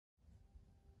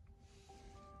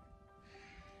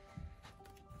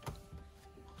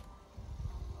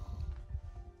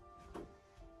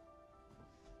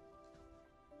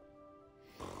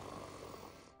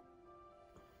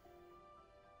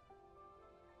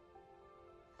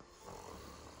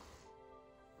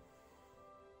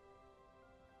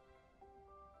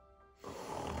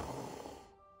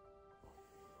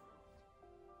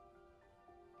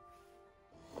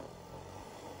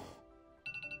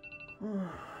Get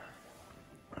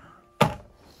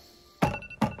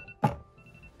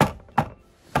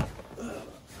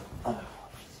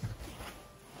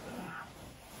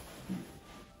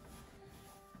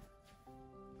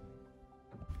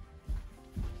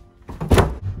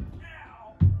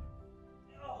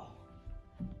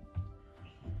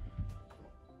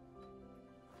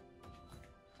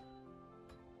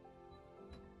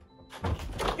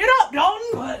up,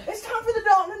 Daulton! What? It's time for the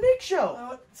Daulton and Nick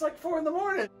Show! It's like 4 in the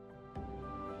morning.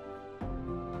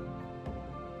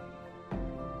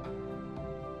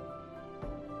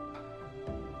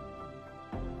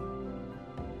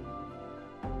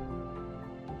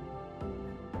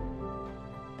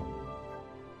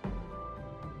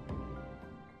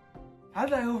 How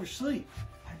did I oversleep?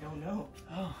 I don't know.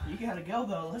 Oh. You gotta go,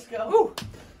 though. Let's go. Ooh.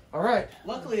 All right.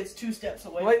 Luckily, it's 2 steps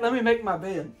away. Wait, let me make my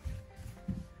bed.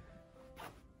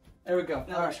 There we go.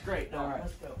 That All looks right. great. All right.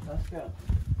 Let's go. Let's go.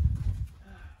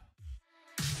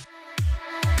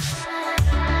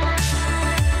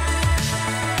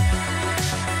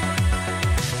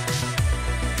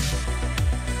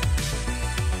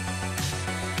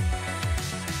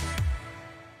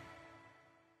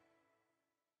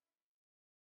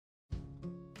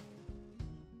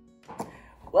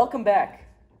 Welcome back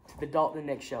to the Daulton and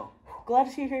Nick Show. Glad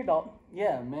to see you here, Daulton.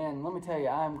 Yeah, man, let me tell you,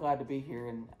 I'm glad to be here,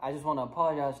 and I just want to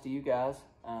apologize to you guys.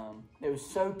 It was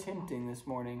so tempting this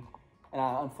morning, and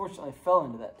I unfortunately fell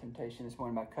into that temptation this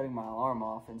morning by cutting my alarm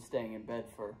off and staying in bed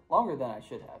for longer than I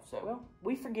should have. So, Well,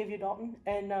 we forgive you, Daulton,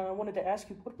 and I wanted to ask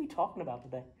you, what are we talking about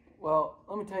today? well,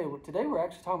 let me tell you, today we're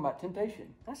actually talking about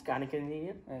temptation. That's kind of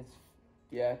convenient. It's,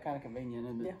 yeah, kind of convenient,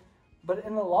 isn't it? Yeah. But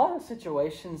in a lot of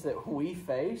situations that we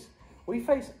face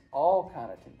all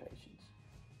kind of temptations.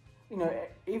 You know,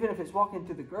 even if it's walking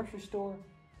through the grocery store,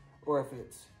 or if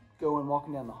it's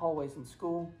walking down the hallways in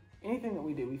school, anything that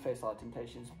we do, we face a lot of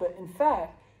temptations. But in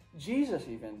fact, Jesus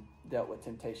even dealt with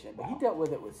temptation, but he dealt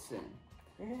with it with sin.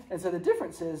 Mm-hmm. And so the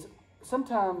difference is,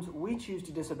 sometimes we choose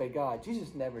to disobey God.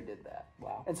 Jesus never did that.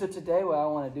 Wow. And so today what I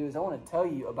want to do is I want to tell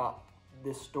you about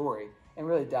this story and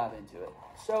really dive into it.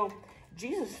 So,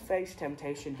 Jesus faced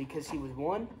temptation because he was,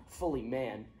 1, fully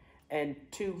man, and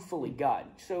 2, fully God.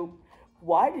 So,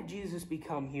 why did Jesus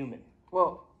become human?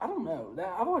 Well, I don't know.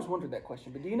 I've always wondered that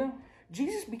question, but do you know?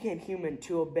 Jesus became human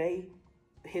to obey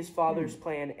his Father's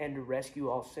plan and to rescue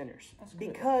all sinners. That's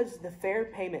good. Because the fair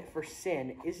payment for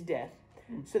sin is death,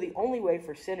 so the only way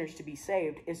for sinners to be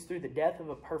saved is through the death of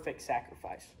a perfect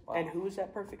sacrifice. Wow. And who is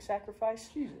that perfect sacrifice?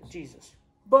 Jesus. Jesus.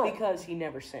 But Because he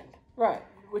never sinned. right,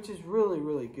 which is really,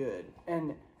 really good.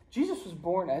 And Jesus was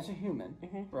born as a human,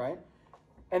 right?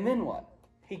 And then what?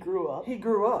 He grew up. He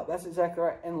grew up. That's exactly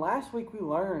right. And last week we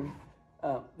learned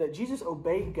that Jesus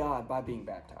obeyed God by being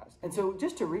baptized. And so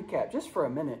just to recap, just for a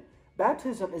minute,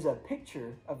 baptism is a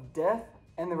picture of death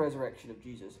and the resurrection of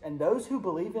Jesus. And those who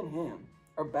believe in him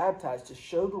are baptized to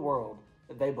show the world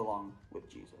that they belong with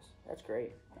Jesus. That's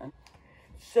great. Okay.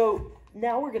 So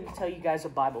now we're going to tell you guys a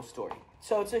Bible story.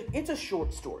 So it's a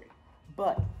short story,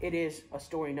 but it is a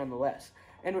story nonetheless.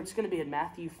 And it's going to be in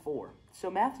Matthew 4. So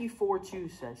Matthew 4:2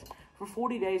 says, "For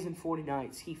 40 days and 40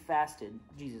 nights he fasted,"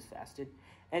 Jesus fasted,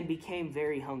 "and became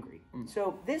very hungry."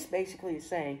 So this basically is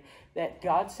saying that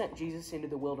God sent Jesus into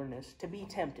the wilderness to be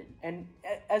tempted, and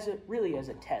as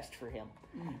a test for him.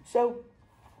 So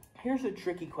here's a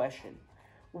tricky question.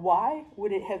 Why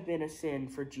would it have been a sin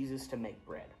for Jesus to make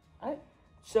bread?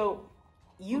 So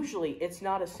usually it's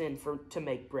not a sin to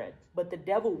make bread, but the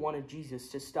devil wanted Jesus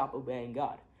to stop obeying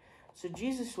God. So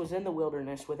Jesus was in the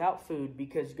wilderness without food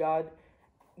because God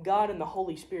and the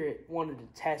Holy Spirit wanted to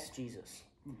test Jesus.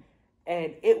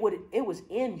 And it was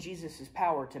in Jesus'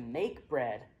 power to make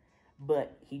bread,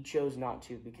 but he chose not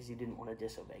to because he didn't want to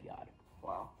disobey God.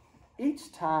 Wow.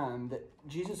 Each time that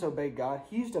Jesus obeyed God,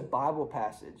 he used a Bible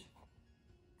passage.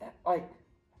 Like,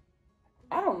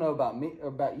 I don't know about me or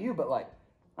about you, but like,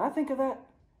 when I think of that,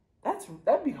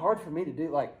 that'd be hard for me to do,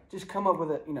 like, just come up with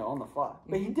it, on the fly.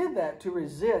 But he did that to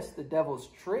resist the devil's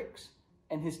tricks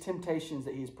and his temptations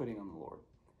that he's putting on the Lord.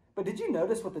 But did you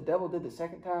notice what the devil did the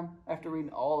second time after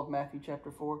reading all of Matthew chapter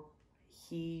 4?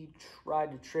 He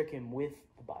tried to trick him with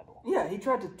the Bible. Yeah, he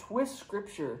tried to twist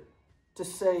Scripture to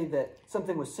say that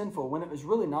something was sinful when it was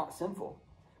really not sinful.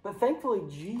 But thankfully,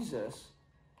 Jesus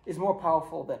is more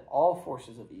powerful than all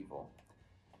forces of evil.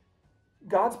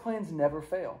 God's plans never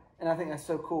fail. And I think that's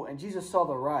so cool. And Jesus saw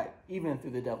the right, even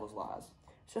through the devil's lies.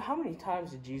 So how many times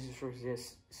did Jesus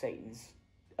resist Satan's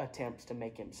attempts to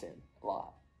make him sin? A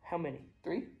lot. How many?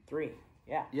 3? 3.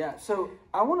 Yeah. Yeah. So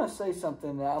I want to say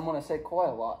something that I'm going to say quite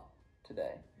a lot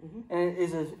today. And it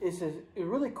is a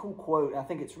really cool quote. I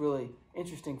think it's really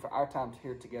interesting for our time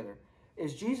here together.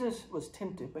 is Jesus was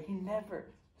tempted, but he never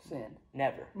sinned.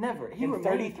 Never. Never. He In remained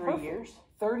 33 perfect. years?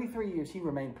 33 years, he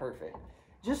remained perfect.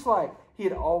 Just like he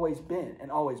had always been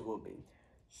and always will be.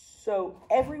 So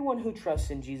everyone who trusts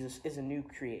in Jesus is a new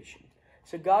creation.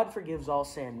 So God forgives all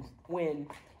sins when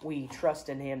we trust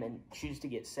in him and choose to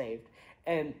get saved.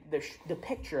 And the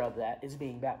picture of that is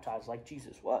being baptized like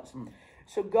Jesus was.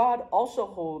 So God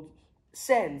also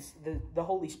sends the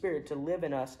Holy Spirit to live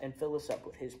in us and fill us up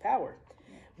with his power.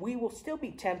 We will still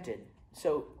be tempted.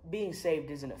 So being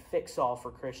saved isn't a fix-all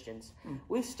for Christians.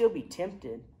 We'll still be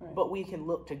tempted, but we can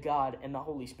look to God and the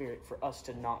Holy Spirit for us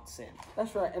to not sin.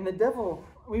 That's right. And the devil,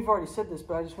 we've already said this,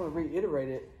 but I just want to reiterate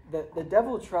it, that the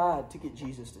devil tried to get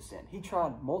Jesus to sin. He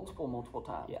tried multiple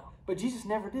times. Yeah. But Jesus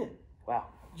never did. Wow.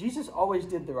 Jesus always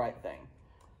did the right thing.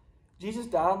 Jesus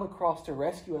died on the cross to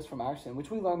rescue us from our sin, which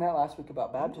we learned that last week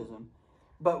about baptism.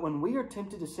 But when we are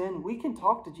tempted to sin, we can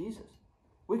talk to Jesus.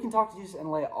 We can talk to Jesus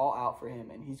and lay it all out for him,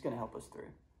 and he's going to help us through.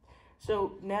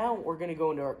 So now we're going to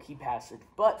go into our key passage.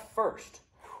 But first,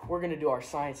 we're going to do our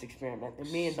science experiment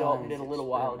that me and Dalton did a little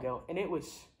while ago. And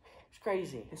it's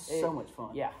crazy. It's so much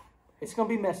fun. Yeah. It's going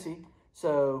to be messy,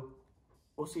 so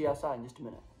we'll see you outside in just a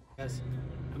minute. Guys,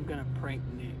 I'm going to prank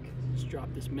Nick. Let's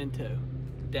drop this Mento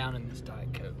down in this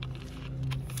Diet Coke.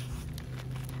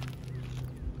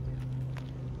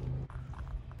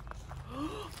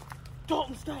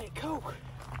 Dalton's Diet Coke.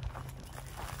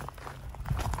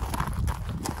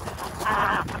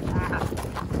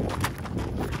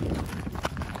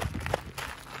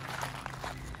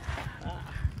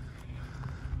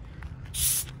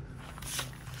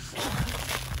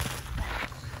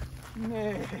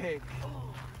 Nick.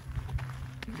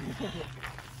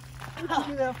 What'd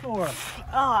you do that for?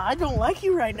 I don't like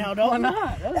you right now, Why Dalton.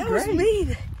 not? That was great.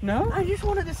 mean. No? I just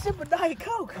wanted to sip a Diet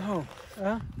Coke. Oh,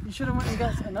 well, you should have went and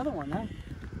got another one, huh?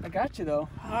 I got you, though.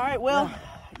 All right, well,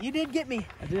 you did get me.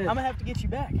 I did. I'm going to have to get you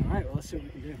back. All right, well, let's see what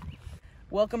we can do.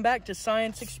 Welcome back to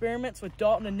Science Experiments with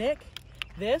Daulton and Nick.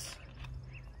 This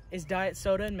is Diet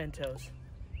Soda and Mentos.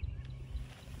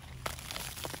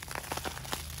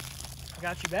 I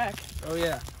got you back. Oh,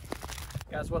 yeah.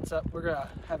 Guys, what's up? We're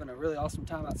having a really awesome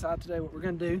time outside today. What we're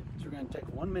going to do is we're going to take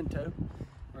one Mento,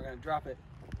 we're going to drop it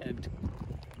in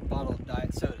a bottle of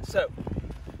Diet Soda. So,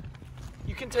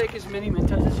 you can take as many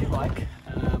Mentos as you like.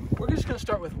 We're just going to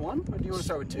start with one, or do you want to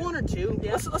start with two? One or two.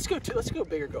 Yeah. Let's go two. Let's go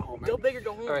big or go home. Right? Go big or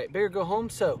go home. All right, big or go home.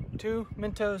 So, 2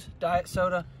 Mentos, Diet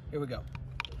Soda. Here we go.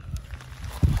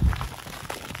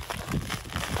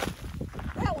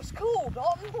 That was cool,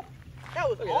 Dalton. That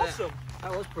was awesome.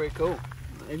 That was pretty cool.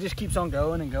 It just keeps on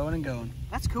going and going and going.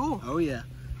 That's cool. Oh yeah,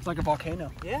 it's like a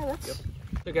volcano. Yeah, that's...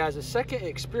 So guys, the second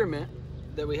experiment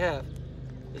that we have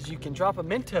is you can drop a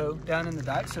Mento down in the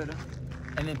Diet Soda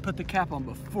and then put the cap on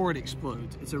before it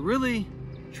explodes. It's a really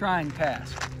trying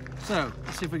task. So,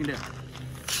 let's see if we can do it.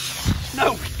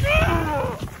 No!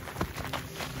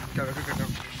 Go, go, go, go, go.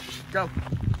 Go.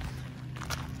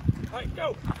 All right,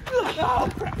 go. Oh,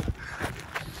 crap.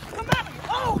 Come at me.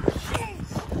 Oh, jeez.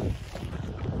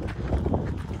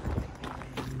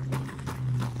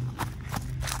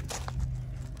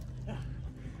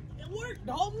 It worked,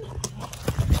 Dalton.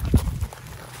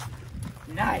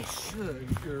 Nice.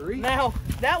 Good grief. Now,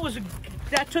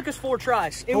 that took us 4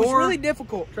 tries. It was really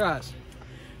difficult, Tries.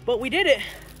 but we did it.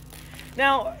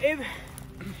 Now,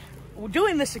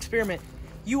 doing this experiment,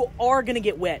 you are going to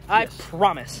get wet. I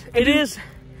promise. It is.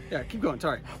 Yeah, keep going,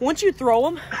 sorry. Once you throw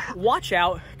them, watch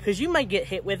out, because you might get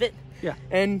hit with it. Yeah.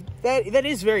 And that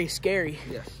is very scary.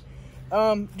 Yes.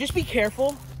 Just be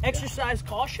careful. Exercise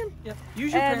caution. Yep.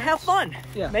 Use your and parents. have fun.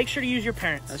 Yeah. Make sure to use your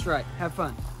parents. That's right. Have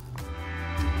fun.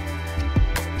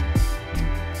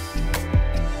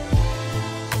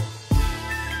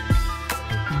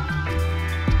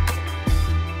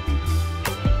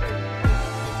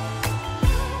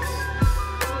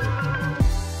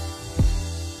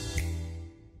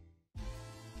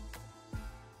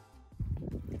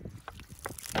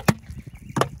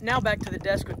 Now back to the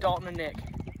desk with Dalton and Nick.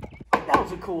 That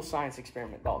was a cool science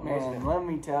experiment, Dalton, wasn't Man, it? let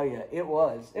me tell you, it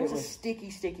was. It was a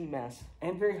sticky mess.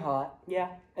 And very hot. Yeah.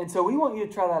 And so we want you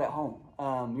to try that at home.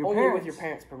 Only with your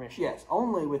parents' permission. Yes,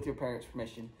 only with your parents'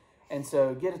 permission. And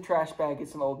so get a trash bag, get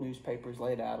some old newspapers,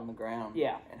 lay it out on the ground.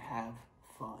 Yeah. And have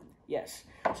fun. Yes.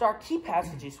 So our key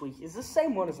passage this week is the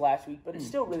same one as last week, but it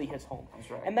still really hits home. That's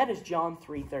right. And that is John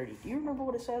 3:30. Do you remember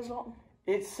what it says, Dalton?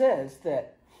 It says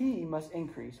that he must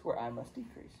increase where I must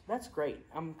decrease. That's great.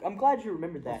 I'm glad you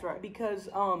remembered that. That's right. Because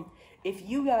if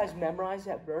you guys memorize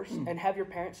that verse and have your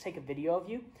parents take a video of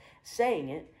you saying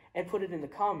it and put it in the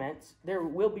comments, there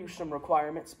will be some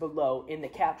requirements below in the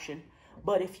caption.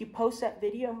 But if you post that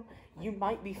video, you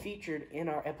might be featured in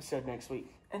our episode next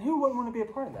week. And who wouldn't want to be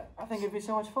a part of that? I think it'd be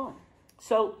so much fun.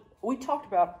 So we talked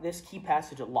about this key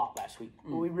passage a lot last week.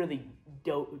 We really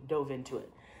dove into it.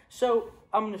 So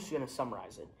I'm just going to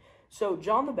summarize it. So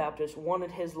John the Baptist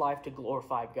wanted his life to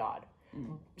glorify God.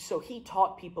 So he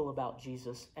taught people about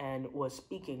Jesus and was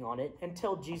speaking on it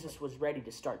until Jesus was ready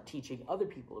to start teaching other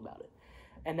people about it.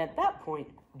 And at that point,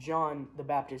 John the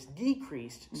Baptist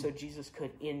decreased so Jesus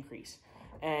could increase.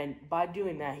 And by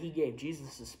doing that, he gave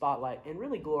Jesus the spotlight and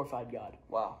really glorified God.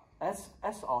 Wow, that's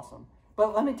awesome.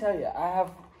 But let me tell you, I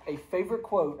have a favorite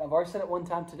quote. I've already said it one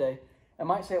time today. I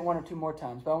might say it one or two more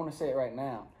times, but I want to say it right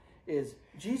now. Is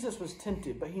Jesus was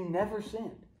tempted, but he never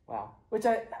sinned. Wow. Which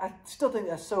I still think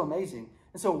that's so amazing.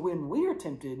 And so when we are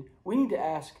tempted, we need to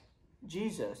ask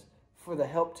Jesus for the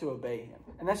help to obey him.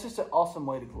 And that's just an awesome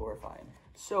way to glorify him.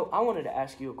 So I wanted to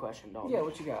ask you a question, Dalton. Yeah,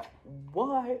 what you got?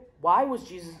 Why was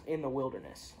Jesus in the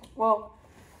wilderness? Well,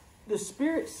 the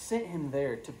Spirit sent him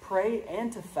there to pray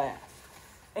and to fast.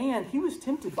 And he was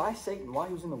tempted by Satan while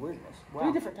he was in the wilderness. Wow.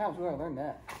 3 different times. We're going to learn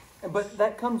that. But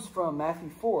that comes from Matthew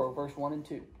 4, verse 1 and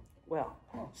 2. Well,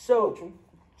 so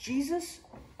Jesus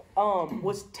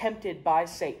was tempted by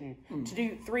Satan to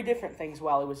do 3 different things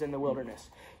while he was in the wilderness.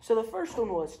 So the first one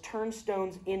was turn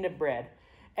stones into bread.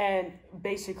 And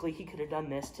basically he could have done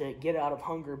this to get out of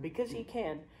hunger because he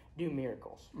can do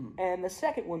miracles. And the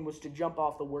second one was to jump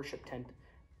off the worship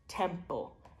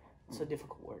temple. It's a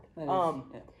difficult word.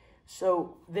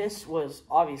 So this was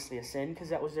obviously a sin because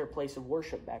that was their place of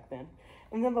worship back then.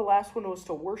 And then the last one was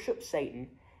to worship Satan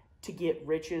to get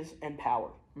riches and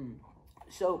power.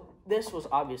 So this was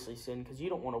obviously sin because you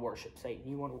don't want to worship Satan.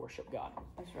 You want to worship God.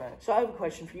 That's right. So I have a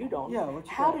question for you, Dalton. Yeah, what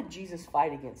you How got? did Jesus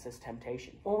fight against this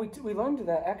temptation? Well, we learned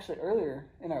that actually earlier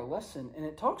in our lesson, and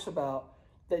it talks about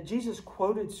that Jesus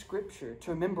quoted Scripture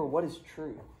to remember what is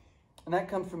true. And that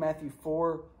comes from Matthew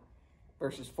 4,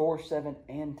 verses 4, 7,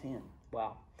 and 10.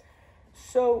 Wow.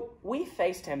 So we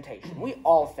face temptation. We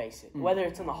all face it, whether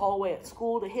it's in the hallway at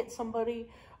school to hit somebody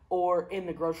or in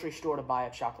the grocery store to buy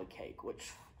a chocolate cake, which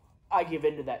I give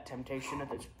into that temptation at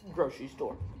the grocery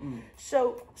store.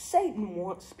 So Satan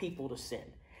wants people to sin.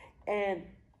 And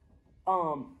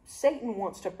Satan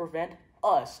wants to prevent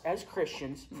us as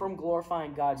Christians from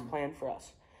glorifying God's plan for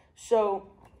us.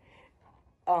 So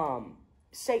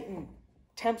Satan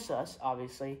tempts us,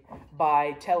 obviously,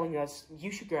 by telling us you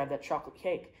should grab that chocolate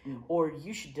cake or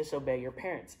you should disobey your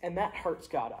parents. And that hurts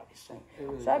God, obviously.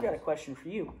 Really So I've got a question for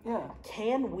you. Yeah.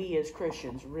 Can we as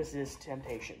Christians resist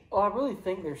temptation? Well, I really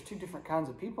think there's 2 different kinds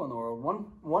of people in the world.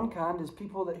 One kind is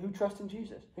people who trust in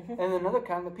Jesus. And another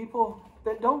kind of people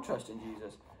that don't trust in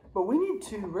Jesus. But we need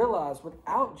to realize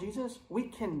without Jesus, we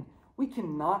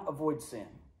cannot avoid sin.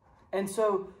 And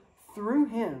so through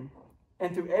him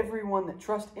and through everyone that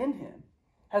trusts in him,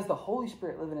 has the Holy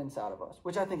Spirit living inside of us,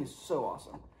 which I think is so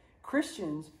awesome.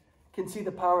 Christians can see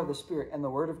the power of the Spirit and the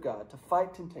Word of God to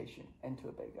fight temptation and to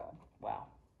obey God. Wow.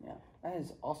 Yeah, that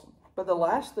is awesome. But the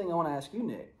last thing I want to ask you,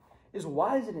 Nick, is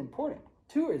why is it important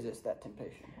to resist that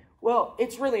temptation? Well,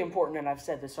 it's really important, and I've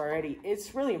said this already,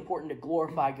 it's really important to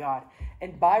glorify God.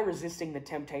 And by resisting the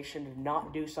temptation to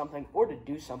not do something or to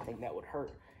do something that would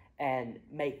hurt and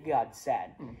make God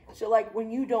sad. So like when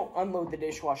you don't unload the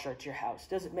dishwasher at your house,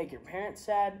 does it make your parents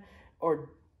sad? Or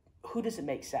who does it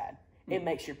make sad? It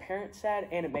makes your parents sad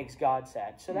and it makes God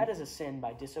sad. So that is a sin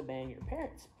by disobeying your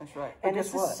parents. That's right. And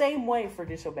it's the same way for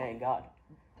disobeying God.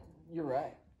 You're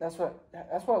right. That's what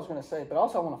I was going to say. But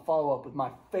also I want to follow up with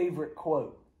my favorite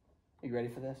quote. Are you ready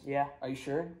for this? Yeah. Are you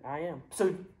sure? I am.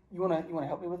 So you want to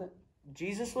help me with it?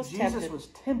 Jesus was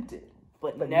tempted,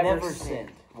 but never sinned.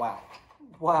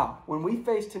 Wow. When we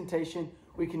face temptation,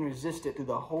 we can resist it through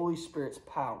the Holy Spirit's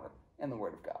power and the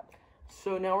Word of God.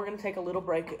 So now we're going to take a little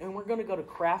break, and we're going to go to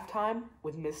craft time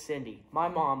with Miss Cindy, my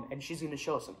mom, and she's going to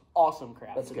show us some awesome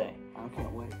crafts today. I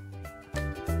can't wait.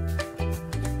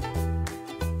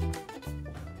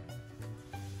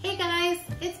 Hey guys,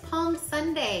 it's Palm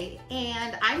Sunday,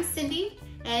 and I'm Cindy,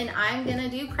 and I'm going to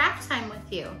do craft time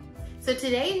with you. So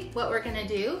today, what we're going to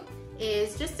do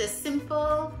is just a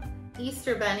simple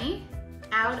Easter bunny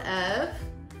out of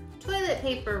toilet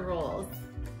paper rolls.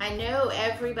 I know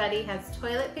everybody has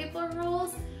toilet paper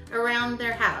rolls around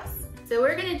their house. So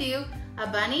we're gonna do a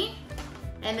bunny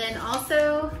and then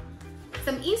also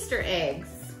some Easter eggs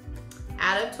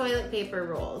out of toilet paper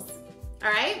rolls.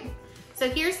 All right, so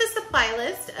here's the supply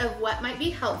list of what might be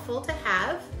helpful to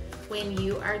have when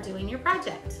you are doing your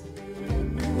project.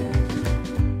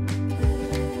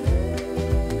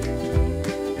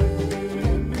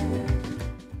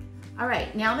 All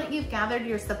right, now that you've gathered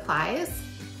your supplies,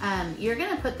 you're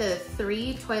gonna put the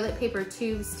 3 toilet paper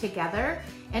tubes together.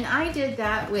 And I did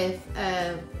that with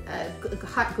a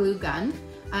hot glue gun.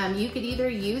 You could either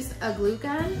use a glue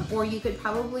gun, or you could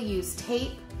probably use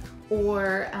tape,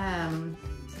 or I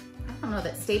don't know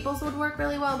that staples would work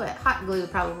really well, but hot glue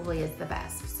probably is the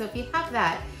best. So if you have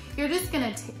that, you're just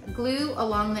gonna glue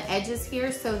along the edges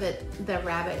here so that the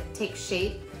rabbit takes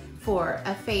shape for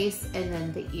a face and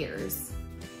then the ears.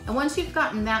 And once you've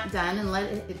gotten that done and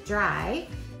let it dry,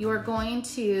 you are going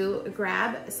to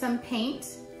grab some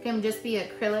paint. It can just be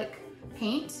acrylic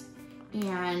paint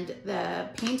and the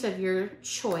paint of your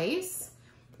choice.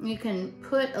 You can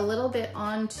put a little bit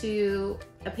onto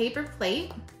a paper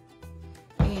plate,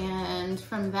 and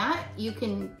from that you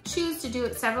can choose to do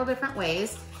it several different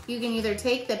ways. You can either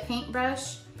take the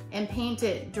paintbrush and paint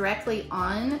it directly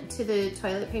on to the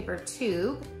toilet paper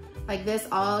tube, like this,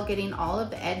 all getting all of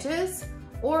the edges.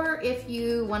 Or if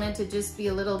you wanted to just be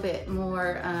a little bit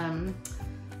more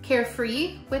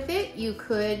carefree with it, you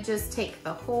could just take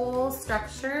the whole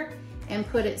structure and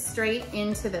put it straight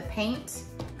into the paint,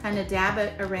 kind of dab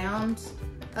it around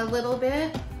a little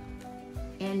bit.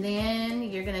 And then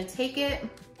you're gonna take it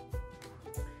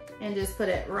and just put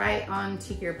it right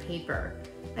onto your paper.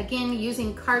 Again,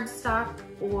 using cardstock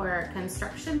or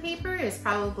construction paper is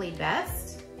probably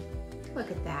best. Look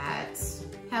at that,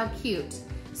 how cute.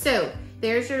 So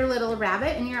there's your little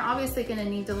rabbit, and you're obviously gonna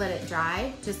need to let it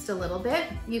dry just a little bit.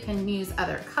 You can use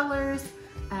other colors.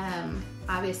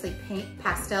 Obviously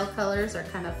pastel colors are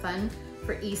kind of fun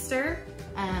for Easter.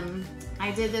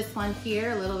 I did this one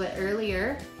here a little bit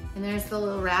earlier, and there's the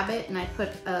little rabbit, and I put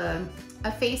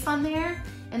a face on there.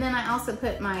 And then I also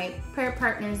put my prayer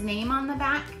partner's name on the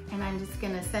back, and I'm just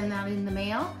gonna send that in the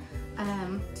mail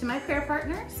to my prayer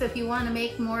partner. So if you wanna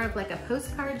make more of like a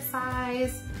postcard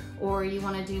size, or you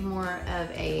wanna do more of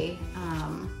a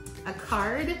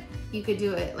card, you could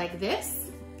do it like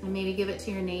this, and maybe give it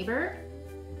to your neighbor.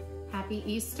 Happy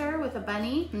Easter with a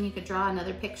bunny, and you could draw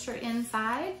another picture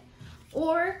inside.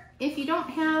 Or if you don't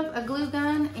have a glue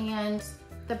gun and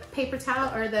the paper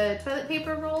towel or the toilet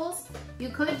paper rolls, you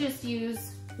could just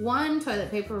use one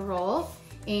toilet paper roll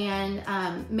and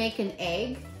make an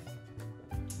egg.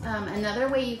 Another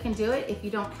way you can do it if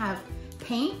you don't have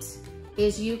paint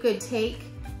is you could take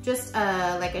just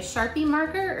like a Sharpie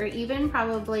marker, or even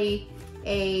probably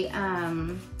a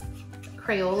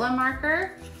Crayola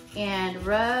marker, and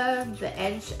rub the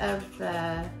edge of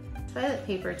the toilet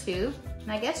paper tube. And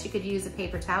I guess you could use a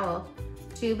paper towel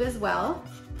tube as well,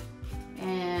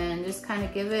 and just kind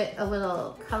of give it a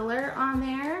little color on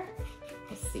there.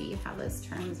 Let's see how this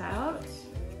turns out.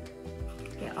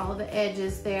 Get all the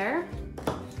edges there.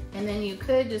 And then you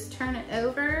could just turn it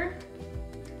over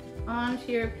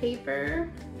onto your paper.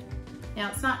 Now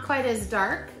it's not quite as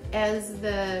dark as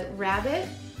the rabbit,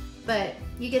 but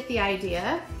you get the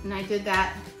idea. And I did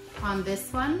that on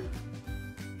this one.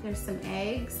 There's some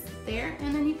eggs there,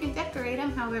 and then you can decorate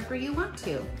them however you want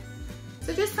to.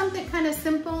 So just something kind of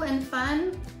simple and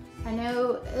fun. I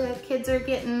know kids are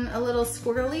getting a little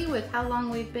squirrely with how long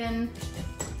we've been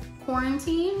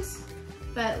quarantined,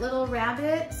 but little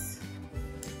rabbits.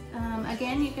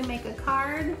 Again, you can make a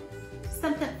card,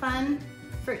 something fun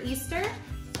for Easter.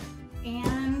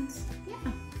 And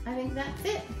yeah, I think that's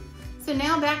it. So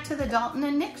now back to the Daulton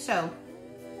and Nick Show.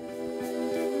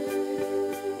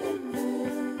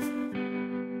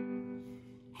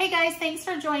 Hey guys, thanks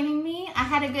for joining me. I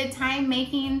had a good time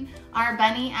making our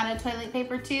bunny out of toilet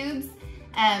paper tubes.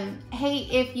 Hey,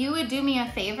 if you would do me a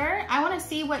favor, I want to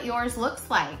see what yours looks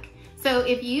like. So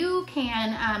if you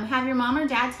can have your mom or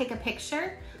dad take a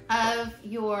picture of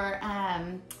your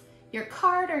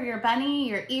card or your bunny,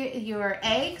 your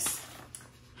eggs,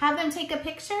 have them take a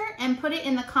picture and put it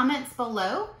in the comments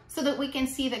below so that we can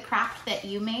see the craft that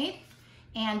you made.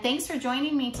 And thanks for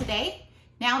joining me today.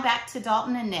 Now back to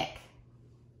Daulton and Nick.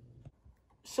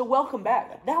 So welcome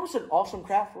back. That was an awesome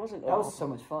craft, wasn't it? That was so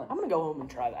much fun. I'm gonna go home and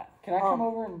try that. Can I come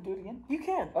over and do it again? You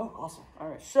can. Oh, awesome. All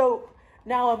right. So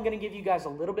now I'm gonna give you guys a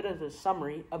little bit of the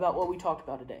summary about what we talked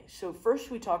about today. So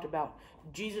first we talked about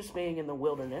Jesus being in the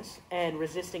wilderness and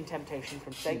resisting temptation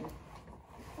from Satan.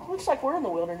 It looks like we're in the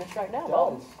wilderness right now,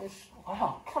 though.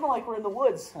 Wow, kind of like we're in the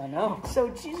woods. I know. So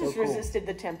Jesus So cool. resisted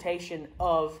the temptation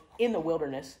in the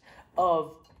wilderness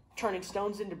of turning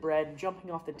stones into bread,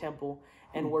 jumping off the temple,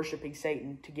 and worshiping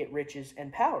Satan to get riches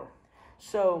and power.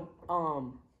 So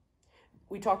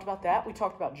we talked about that. We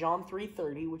talked about John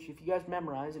 3:30, which if you guys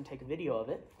memorize and take a video of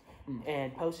it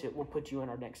and post it, we'll put you in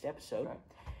our next episode. Right.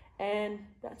 And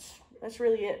that's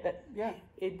really it.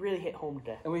 It really hit home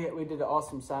today. And we did an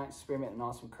awesome science experiment and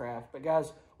awesome craft. But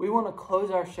guys, we want to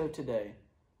close our show today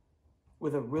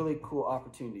with a really cool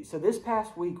opportunity. So this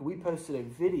past week, we posted a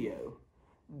video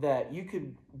that you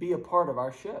could be a part of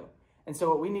our show. And so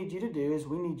what we need you to do is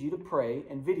we need you to pray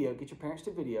and get your parents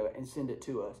to video it and send it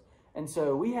to us. And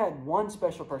so we had one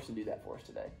special person do that for us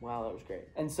today. Wow, that was great.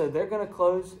 And so they're going to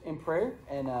close in prayer,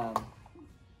 and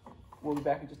we'll be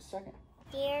back in just a second.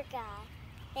 Dear God,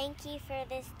 thank you for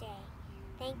this day.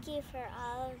 Thank you for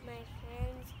all of my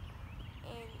friends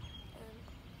and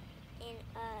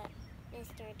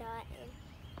Mr. Daulton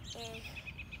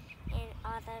and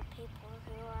other people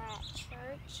who are at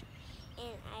church.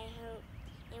 And I hope,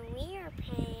 and we are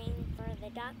praying for the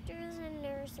doctors and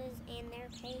nurses and their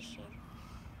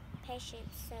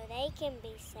patients so they can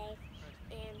be safe.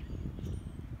 And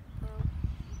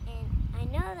I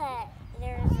know that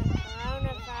there's a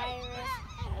coronavirus,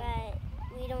 but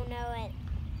we don't know what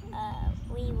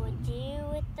we would do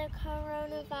with the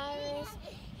coronavirus,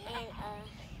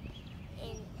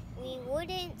 and we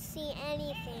wouldn't see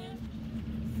anything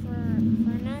for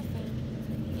nothing,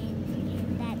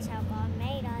 and that's how God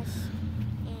made us.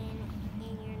 And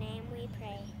in your name we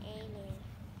pray, amen.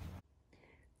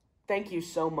 Thank you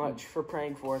so much for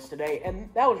praying for us today. And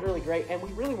that was really great. And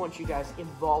we really want you guys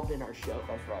involved in our show.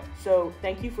 That's right. So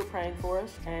thank you for praying for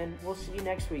us. And we'll see you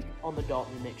next week on the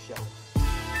Daulton and Nick Show.